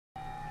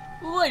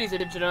Ladies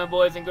and gentlemen,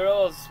 boys and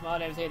girls, my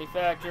name is Handy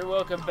Factor.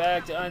 Welcome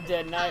back to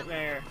Undead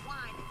Nightmare.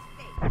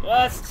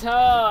 Last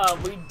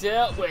time, we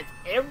dealt with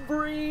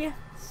every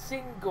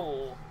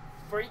single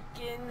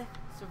freaking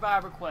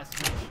Survivor Quest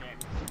mission.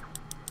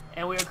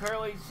 And we are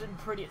currently sitting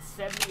pretty at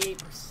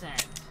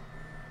 78%.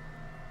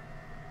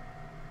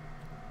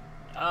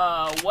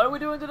 What are we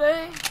doing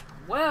today?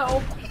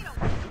 Well,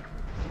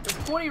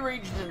 there's 20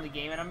 regions in the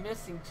game, and I'm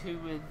missing 2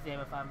 of them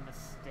if I'm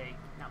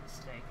not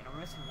mistaken. I'm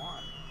missing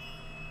 1.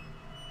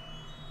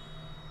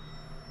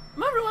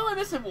 Am I really only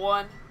missing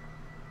 1?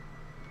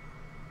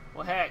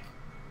 Well, heck.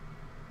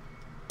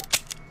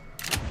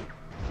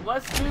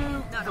 Let's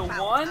do the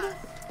 1.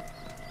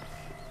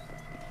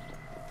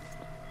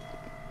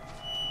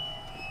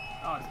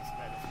 Oh, it's just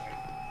better.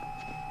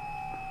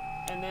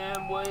 And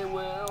then we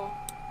will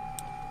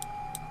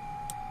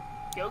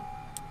go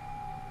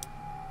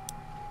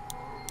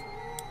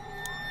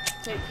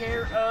take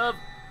care of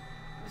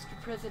Mr.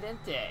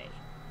 Presidente.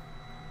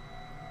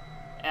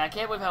 And I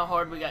can't believe how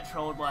hard we got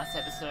trolled last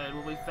episode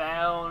when we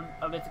found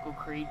a mythical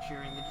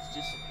creature and it just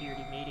disappeared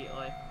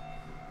immediately.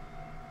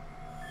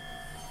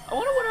 I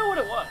wonder what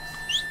it was.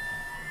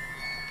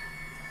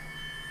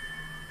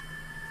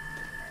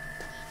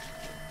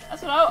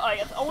 That's what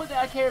that's the only thing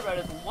I care about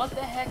is what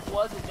the heck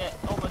was it that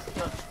almost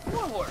killed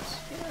Warhorse?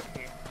 Get over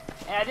here.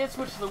 And I did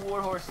switch to the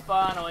Warhorse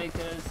finally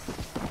because.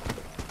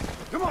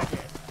 Come on.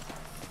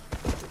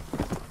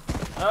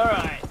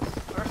 Alright.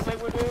 First thing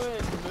we're doing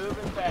is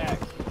moving back.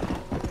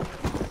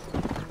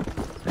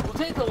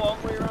 We'll take the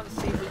long way around to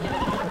see if we get a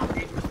mythical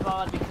creature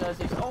spawn because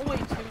there's only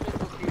 2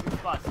 mythical creature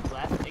spots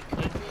left. It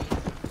could be.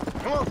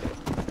 Come on.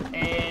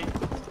 And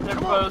they're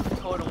both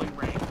totally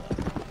random.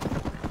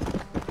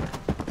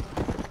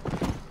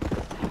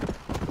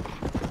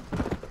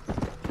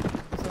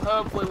 So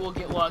hopefully we'll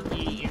get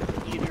lucky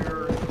if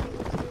either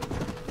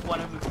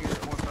one of them here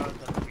or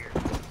both of them here.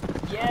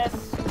 Yes,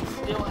 we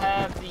still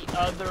have the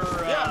other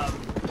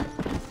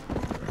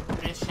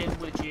mission,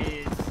 which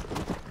is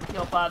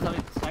kill 5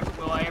 zombies per sniper.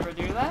 Will I ever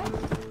do that?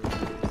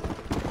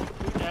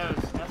 Who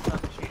knows? That's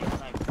not the shooting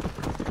sniper.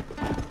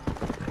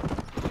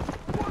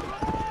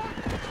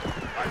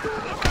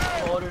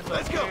 Holders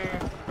up here.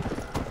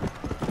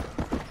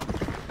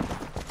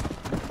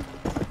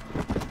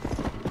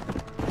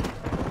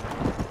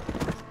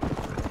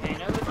 Okay,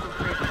 no mythical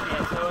creatures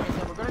yet. So like I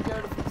said, we're gonna go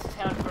to this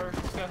town first.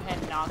 Let's go ahead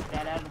and knock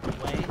that out of the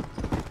way.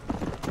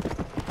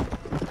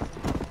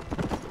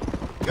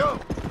 Go!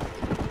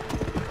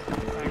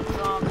 Alright,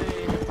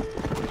 zombie.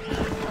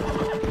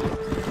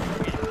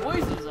 And a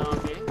poison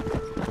zombie.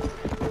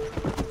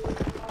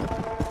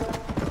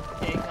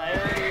 Okay,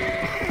 coyote.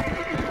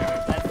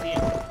 That's the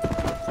end.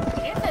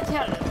 Is that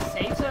town in a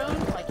safe zone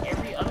like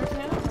every other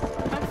town in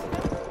Mexico?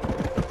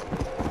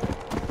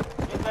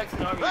 The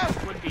Mexican army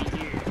would be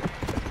here.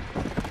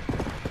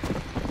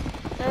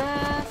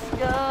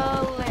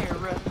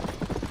 Escalera.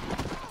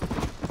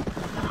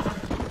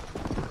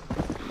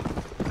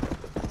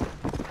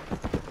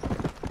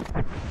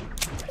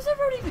 Where does that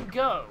road even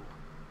go?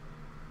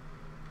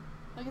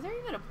 Like, is there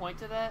even a point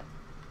to that?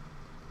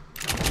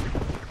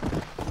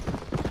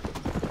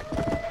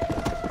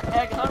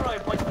 Heck, I don't really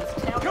point to this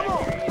town back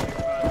here either,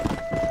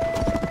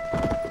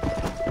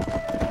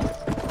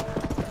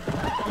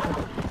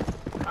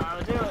 but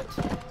I'll do it.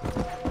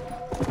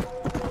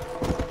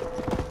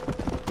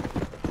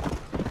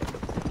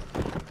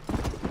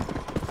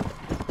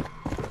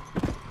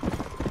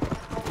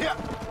 Yeah.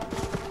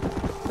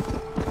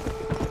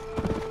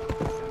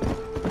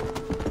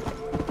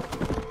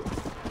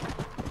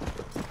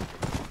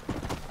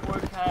 More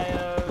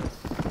coyotes.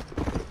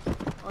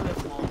 Oh,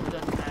 that's wolves. It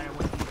doesn't matter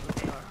what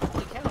they are.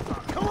 Holy cow,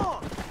 Tom. Come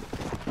on!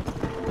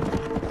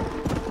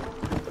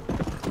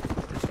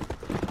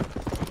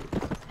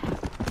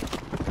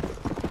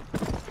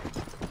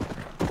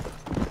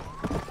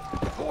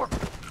 More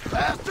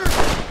bastards!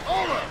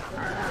 All of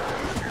them!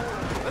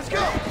 Let's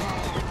go!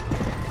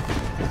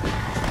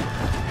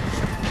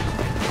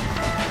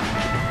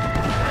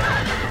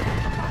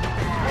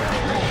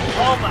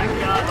 Oh my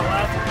god, the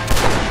last one.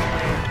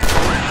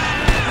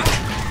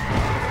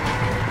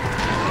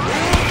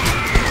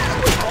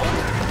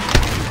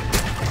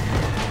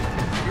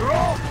 You're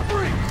all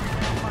free!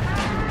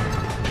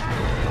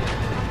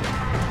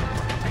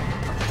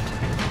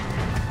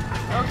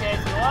 Okay,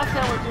 so the last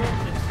time we're doing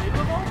the 2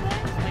 of all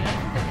things? Like, I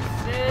think that's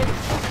 6.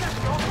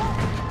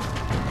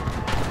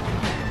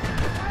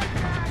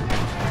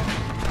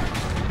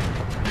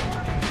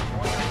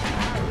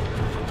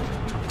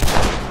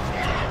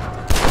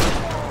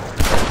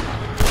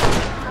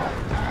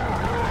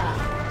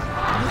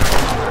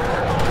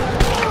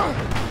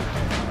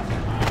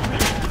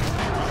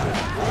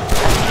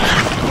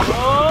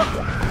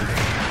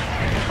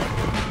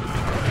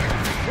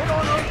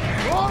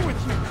 What's wrong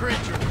with you,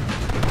 creature?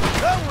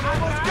 That one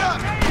almost got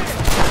me!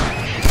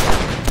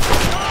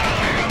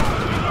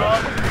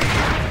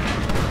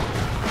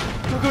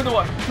 Go to the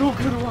water! Go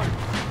to the water!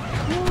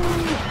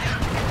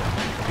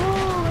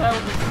 That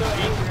was so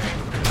angry.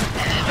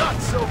 Not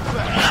so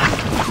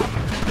fast!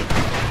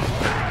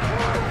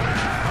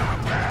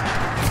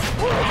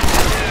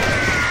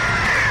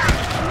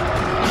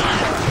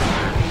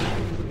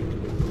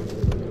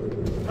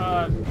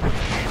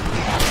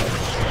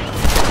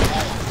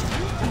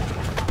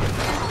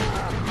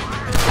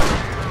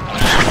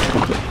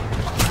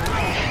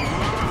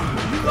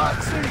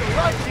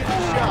 like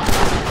getting shot.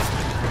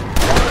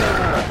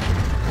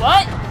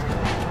 What?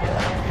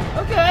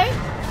 Okay.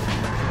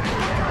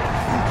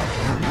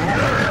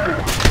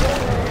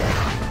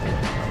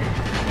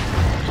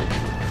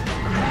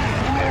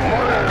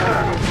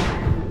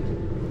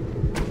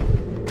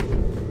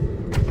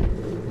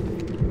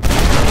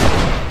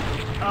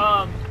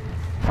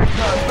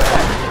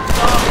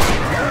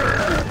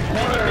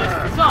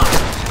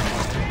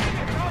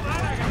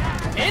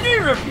 Any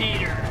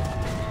repeater.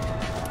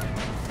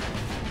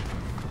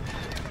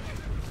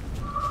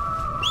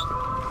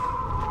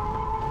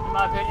 In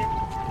my opinion,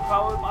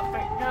 probably my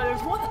favorite. No,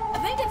 there's one. I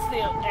think it's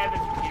the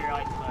Evans repeater I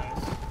like the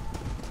most.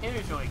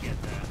 Henry's really good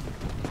though.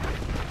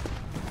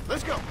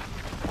 Let's go.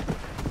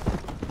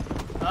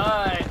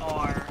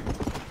 IR.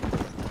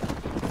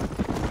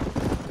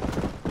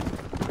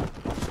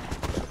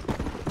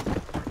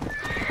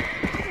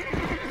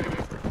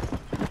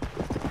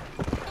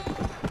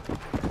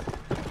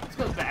 Let's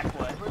go back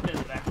way. We're doing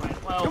the back way.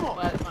 Well,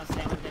 I'm not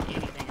saying we've done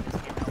anything in this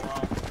game in a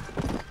while.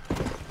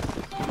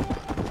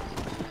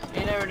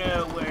 You never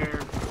know where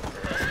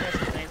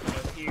special things will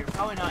appear.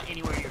 Probably not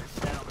anywhere near a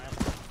settlement.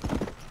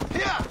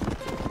 Yeah.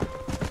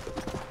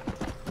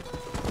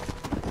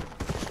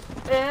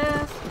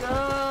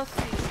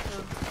 Despacito.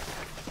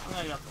 I'm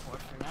gonna get off the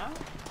horse for now.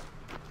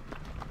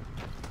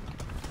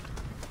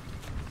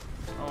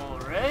 Oh,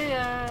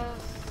 Reyes.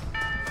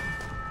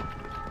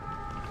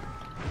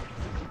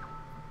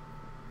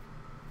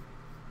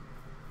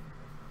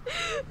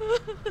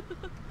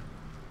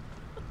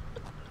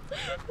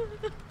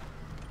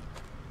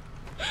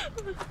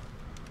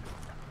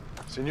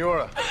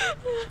 Senora.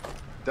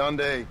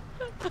 Donde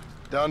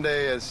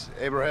as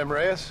Abraham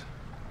Reyes?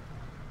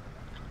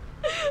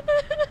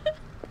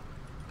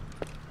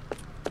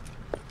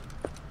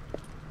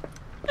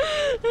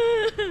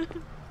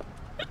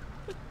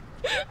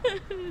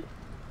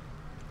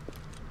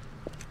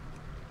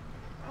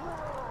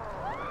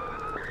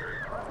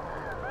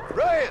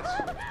 Reyes!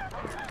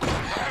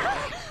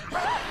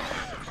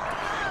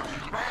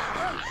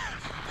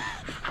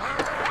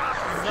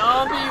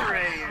 Zombie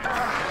Reyes.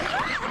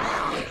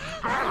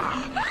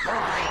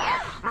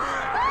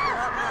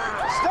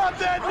 Stop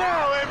that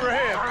now,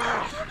 Abraham!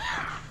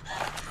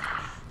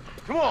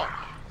 Come on,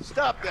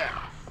 stop that.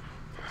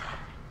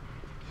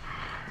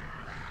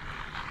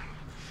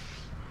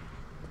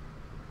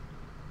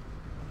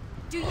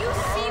 Do you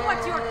see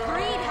what your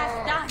greed has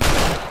done?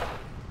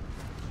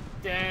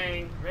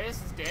 Dang,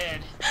 Reyes is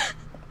dead.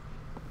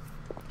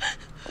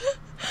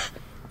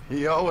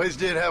 He always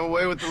did have a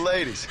way with the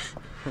ladies.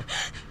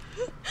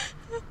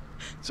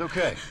 It's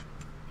okay.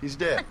 He's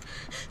dead.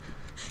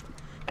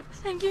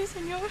 Thank you,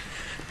 senor.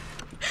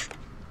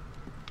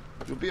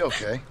 You'll be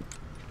okay.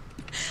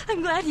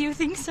 I'm glad you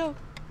think so.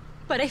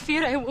 But I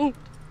fear I won't.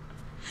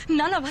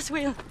 None of us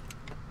will.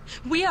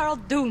 We are all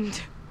doomed.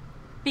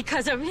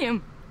 Because of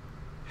him.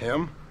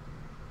 Him?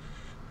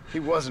 He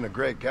wasn't a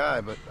great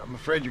guy, but I'm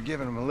afraid you're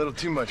giving him a little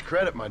too much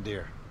credit, my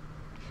dear.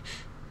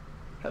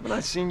 Haven't I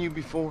seen you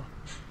before?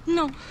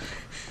 No.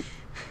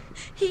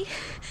 He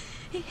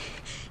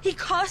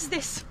caused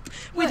this.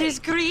 With his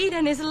greed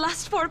and his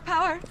lust for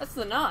power. That's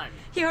the nun.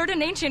 He heard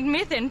an ancient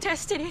myth and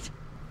tested it.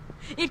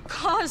 It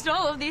caused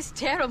all of these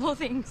terrible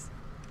things.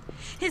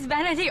 His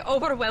vanity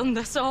overwhelmed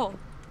us all.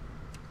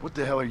 What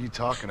the hell are you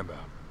talking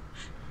about?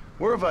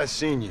 Where have I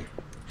seen you?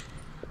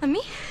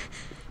 Me?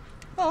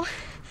 Oh,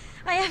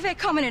 I have a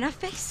common enough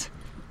face.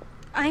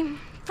 I'm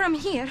from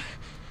here.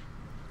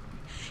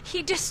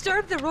 He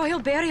disturbed the royal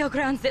burial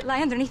grounds that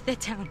lie underneath the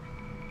town.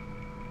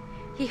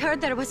 He heard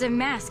there was a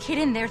mask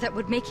hidden there that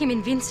would make him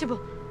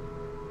invincible.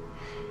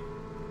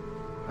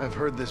 I've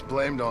heard this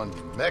blamed on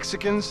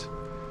Mexicans,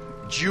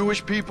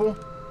 Jewish people,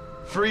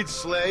 freed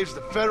slaves,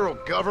 the federal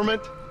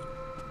government,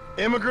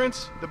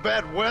 immigrants, the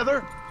bad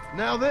weather,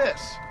 now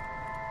this.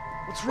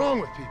 What's wrong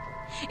with people?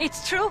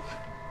 It's true.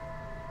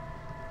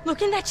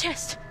 Look in that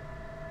chest.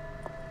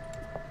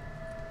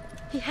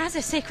 He has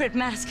a sacred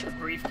mask. A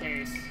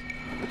briefcase.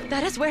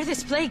 That is where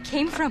this plague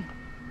came from.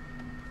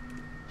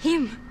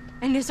 Him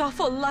and his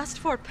awful lust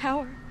for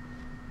power.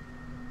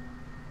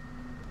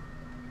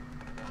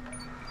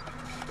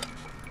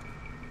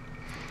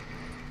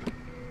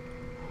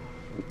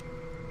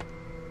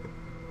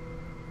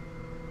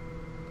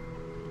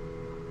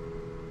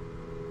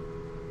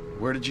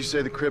 Where did you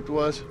say the crypt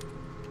was?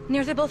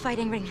 Near the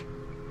bullfighting ring.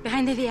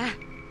 Behind the Via.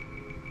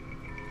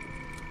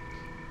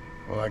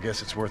 Well, I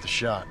guess it's worth a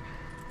shot.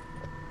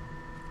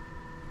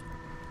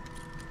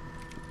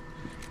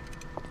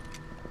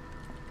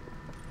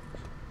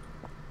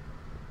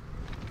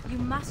 You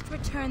must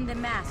return the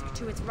mask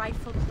to its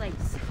rightful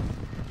place.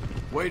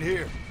 Wait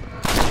here.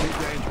 It's too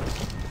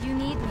dangerous. You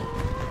need me.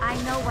 I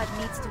know what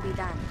needs to be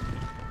done.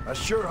 I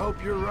sure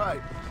hope you're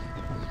right.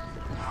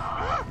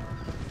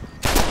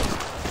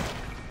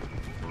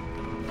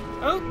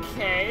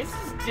 Okay, this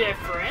is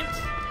different.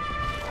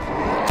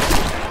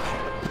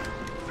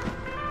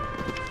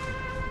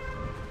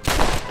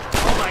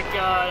 Oh my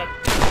god.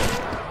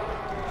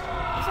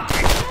 Is it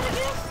breaking, I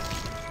guess?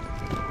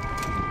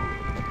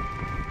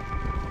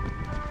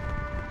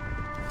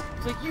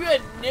 It's like you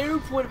had no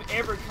point of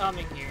ever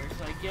coming here,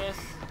 so I guess...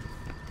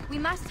 We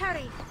must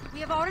hurry. We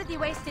have already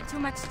wasted too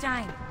much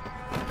time.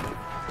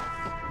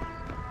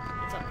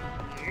 It's up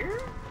here?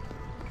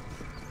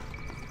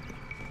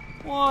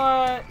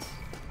 What?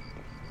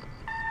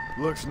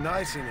 Looks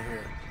nice in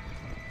here.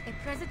 A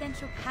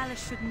presidential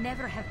palace should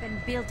never have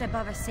been built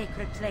above a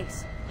sacred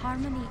place.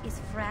 Harmony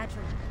is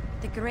fragile.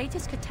 The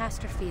greatest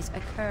catastrophes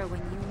occur when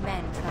you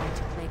men try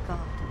to play God.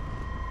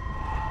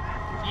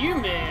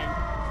 You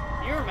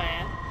man. You're a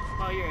man.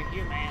 Oh, you're a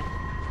human.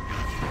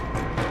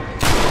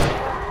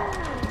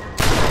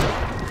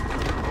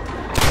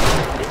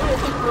 These guys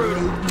look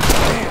brutal.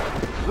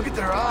 Damn, look at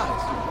their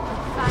eyes.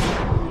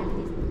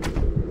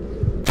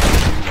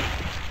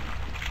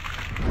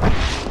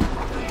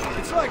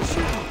 It's like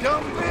shooting a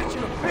dumb bitch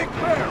in a big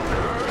barrel.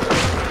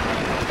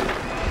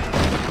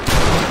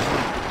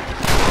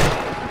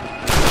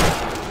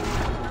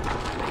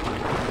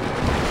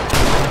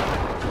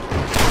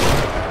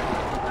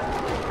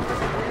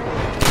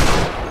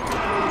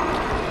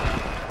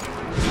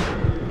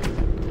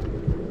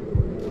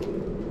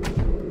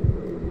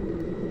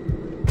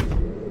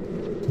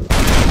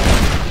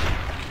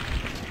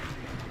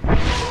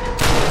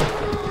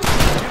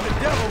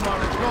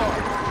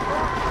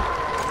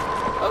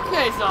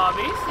 Okay,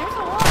 zombies. There's a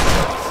lot of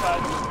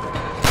zombies.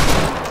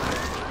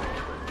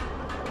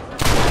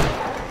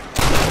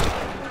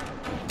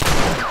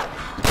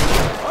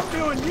 I'm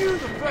doing you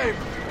the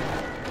favor.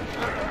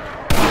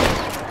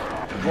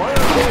 Why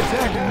aren't they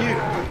attacking you?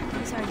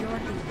 These are your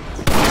demons.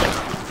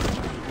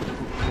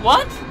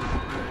 What?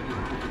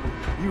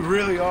 You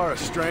really are a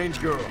strange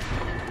girl.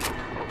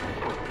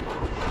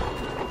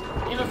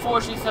 Even before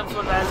she's some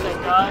sort of Aztec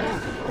god.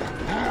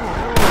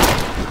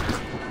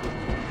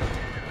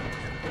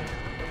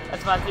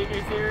 That's my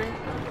theory.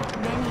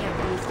 Many of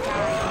these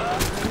die in a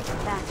great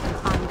battle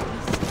on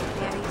this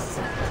very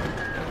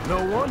site. No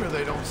wonder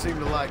they don't seem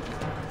to like me.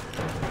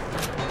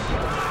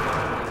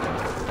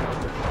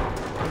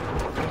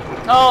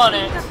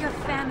 Calling Think it. of your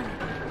family.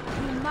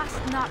 You must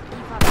not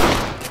give up.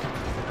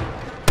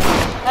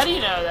 How do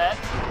you know that?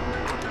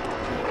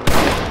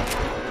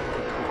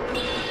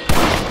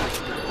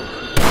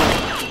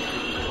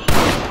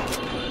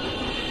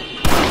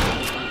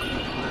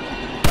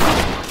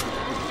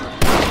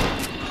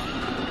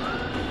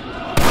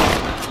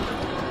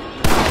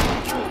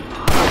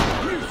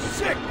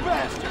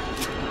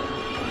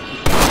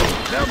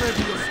 Now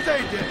maybe you'll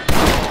stay dead.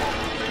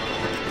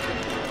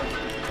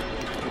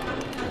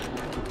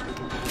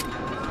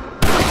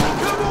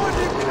 Come on,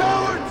 you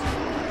cowards!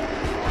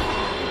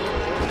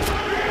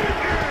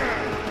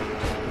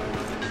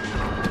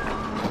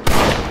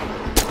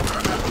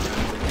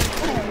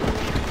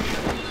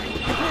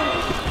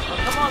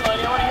 Come on,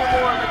 lady. I want to hear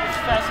more about this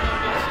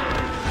fascinating business.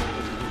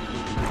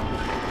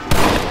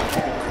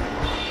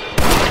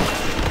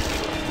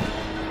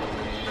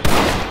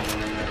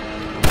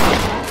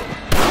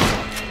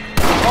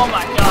 Oh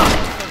my god,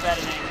 it's so bad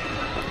in anger.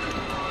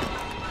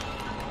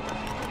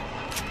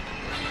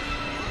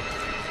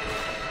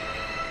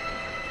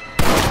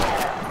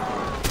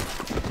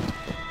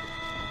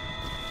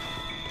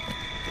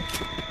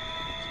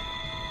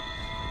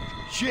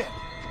 Shit!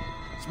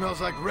 Smells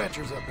like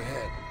Retcher's up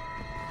ahead.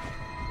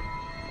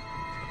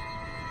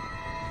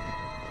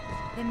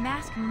 The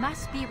mask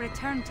must be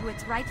returned to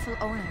its rightful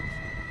owner.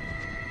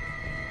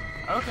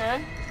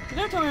 Okay. You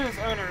never told me who this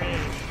owner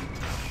is.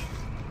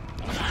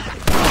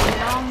 The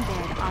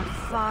Undead are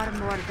far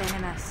more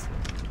venomous.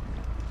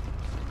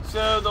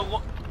 So the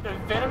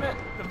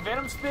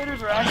venom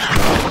spitters are actually.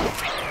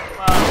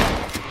 Wow.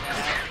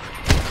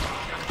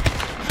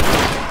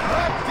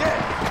 I'm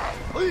dead!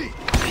 Please!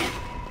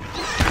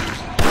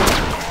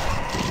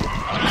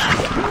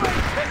 You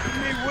ain't taking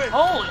me with you!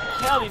 Holy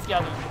cow, these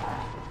guys are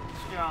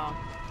strong.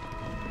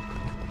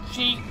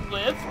 She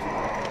lived.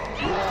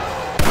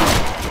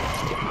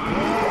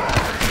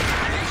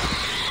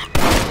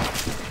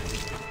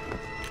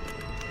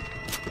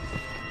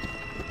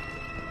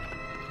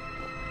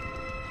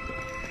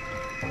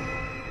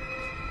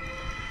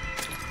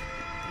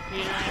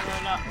 Repeater,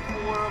 not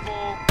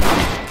horrible.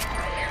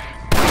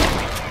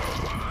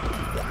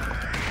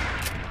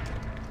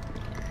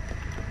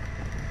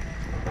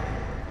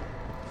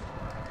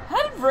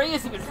 How did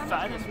Reyes even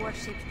find this? Some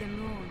worship the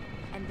moon,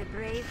 and the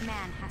brave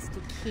man has to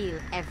kill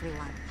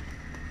everyone.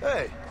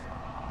 Hey,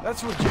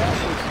 that's what Jack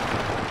was.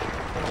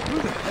 Who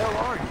the hell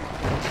are you?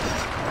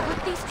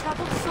 Put these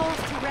troubled souls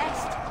to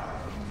rest.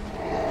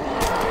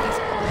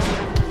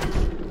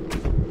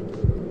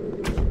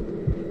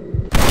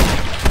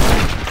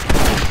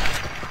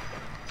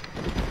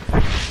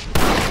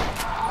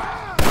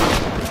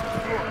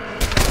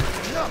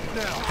 Enough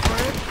now,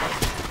 friend.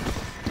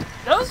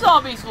 Those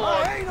zombies look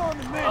I ain't on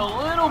the menu. a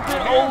little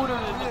bit older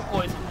than the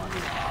poison ones.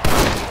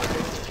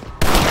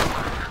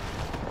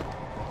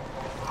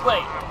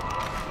 Wait.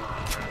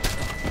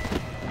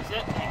 That's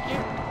it, thank you.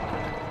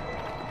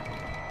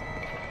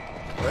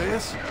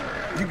 Reyes,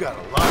 you got a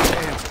lot to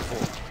answer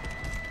for.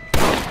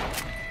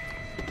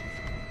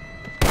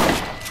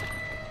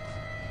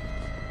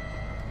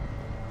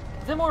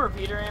 there more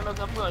repeater ammo?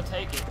 I'm gonna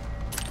take it.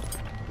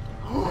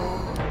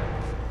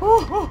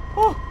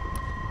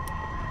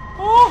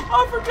 Oh,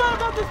 I forgot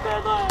about this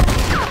bad light.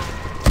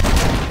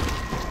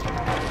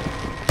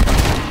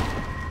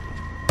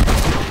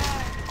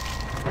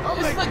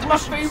 This is like my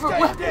favorite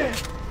weapon.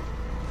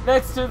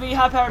 Next to the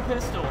high-powered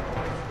pistol.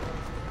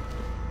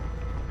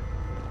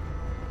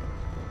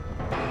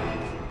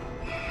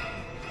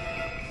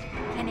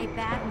 Can a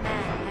bad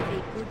man have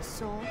a good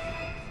soul?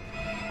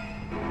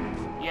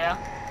 Yeah,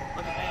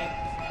 look at me.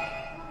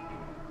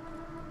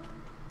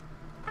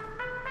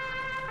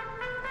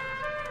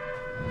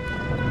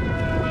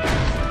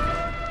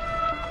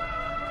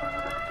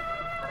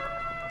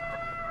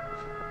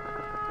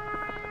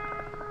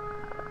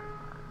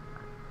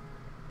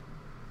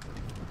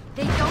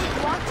 They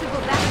don't want to go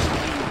back to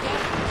being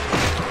dead.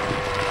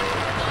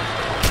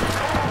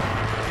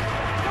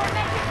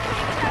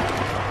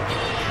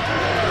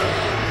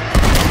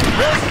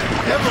 This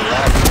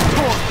everlasting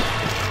torment.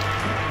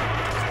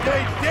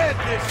 Stay dead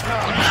this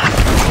time.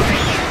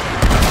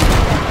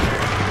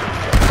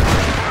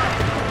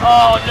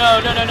 Oh no,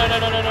 no, no, no, no,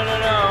 no, no, no, no,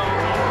 no.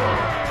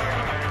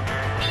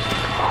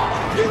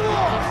 Get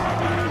lost.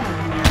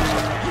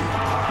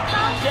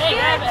 Dang, I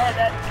haven't had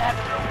that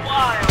happen in a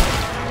while.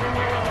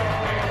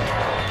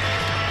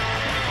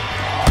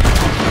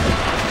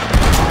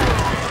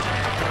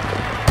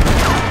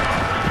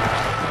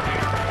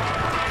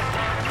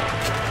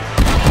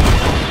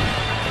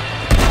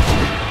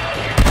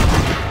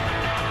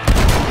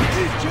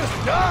 Just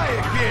die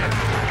again.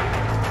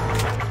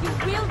 You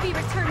will be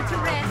returned to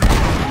rest.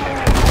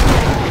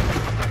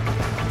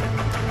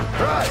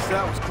 Christ,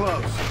 that was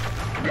close.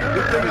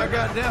 Good thing I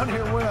got down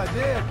here when I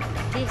did.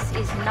 This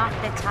is not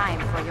the time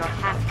for your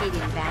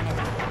half-hidden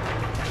vanity.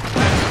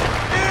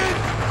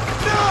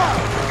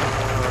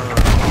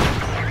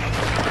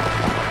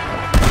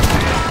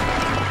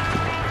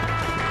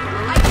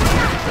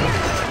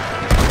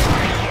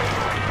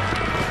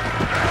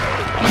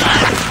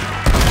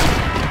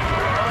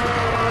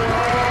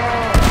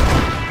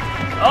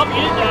 Oh,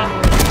 you didn't die.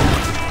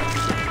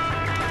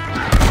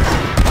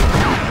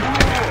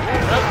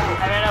 Oh,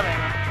 I ran out of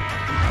ammo.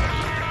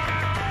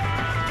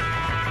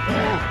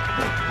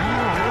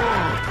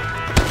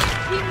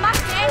 We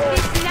must end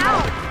this now!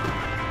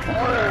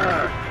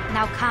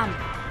 Now come,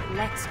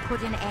 let's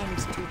put an end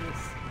to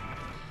this.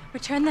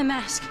 Return the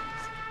mask.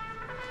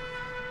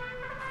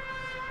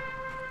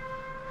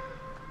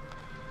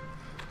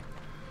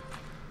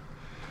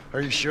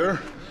 Are you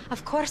sure?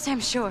 Of course I'm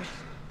sure.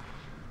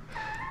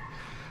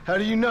 How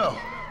do you know?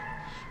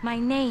 My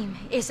name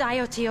is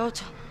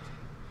Ayotioto.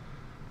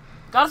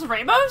 Goddess of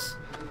Rainbows?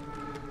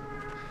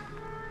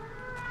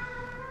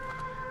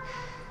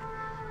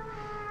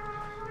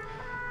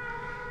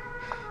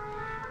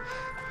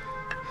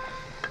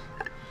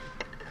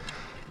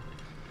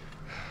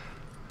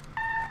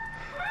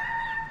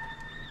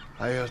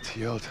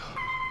 Ayotioto.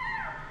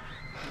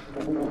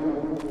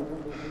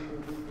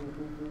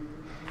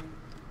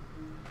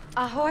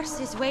 A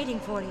horse is waiting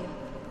for you.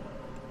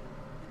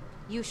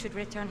 You should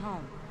return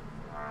home.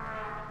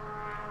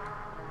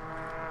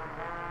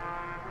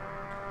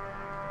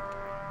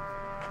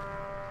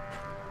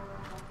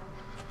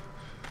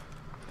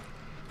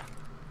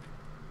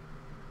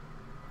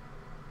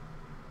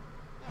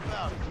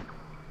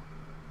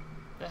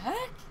 The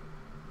heck?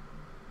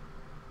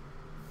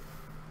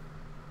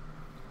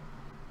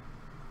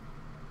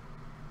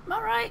 Am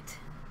I right?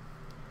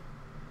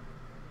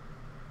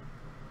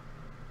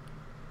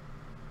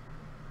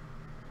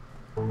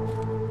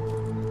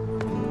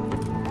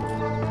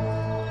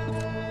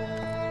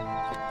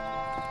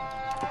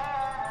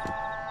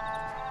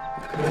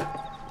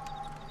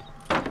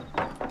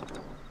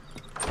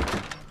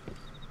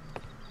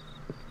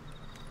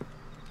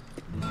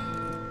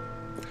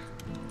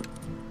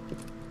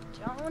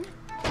 John?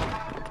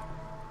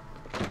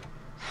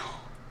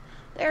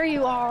 There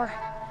you are.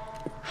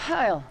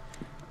 Hell,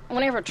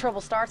 whenever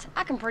trouble starts,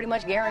 I can pretty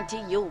much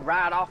guarantee you'll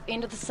ride off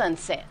into the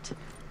sunset.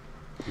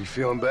 You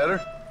feeling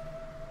better?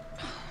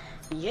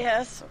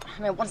 Yes.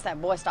 I mean, once that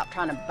boy stopped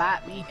trying to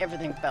bite me,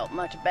 everything felt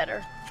much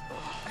better.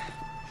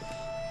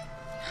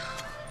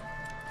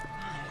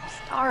 I'm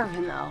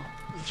starving, though.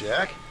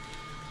 Jack?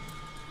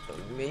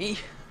 Me?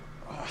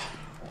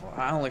 Well,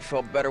 I only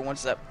felt better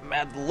once that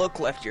mad look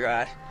left your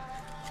eye.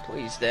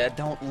 Please, Dad,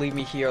 don't leave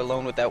me here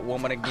alone with that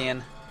woman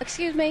again.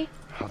 Excuse me?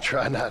 I'll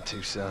try not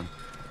to, son.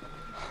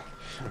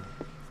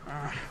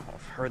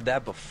 I've heard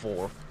that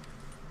before.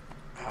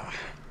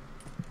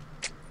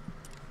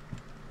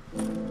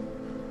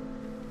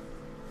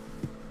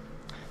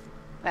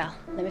 Well,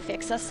 let me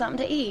fix us something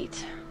to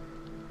eat.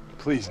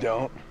 Please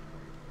don't.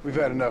 We've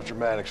had enough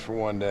dramatics for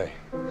one day.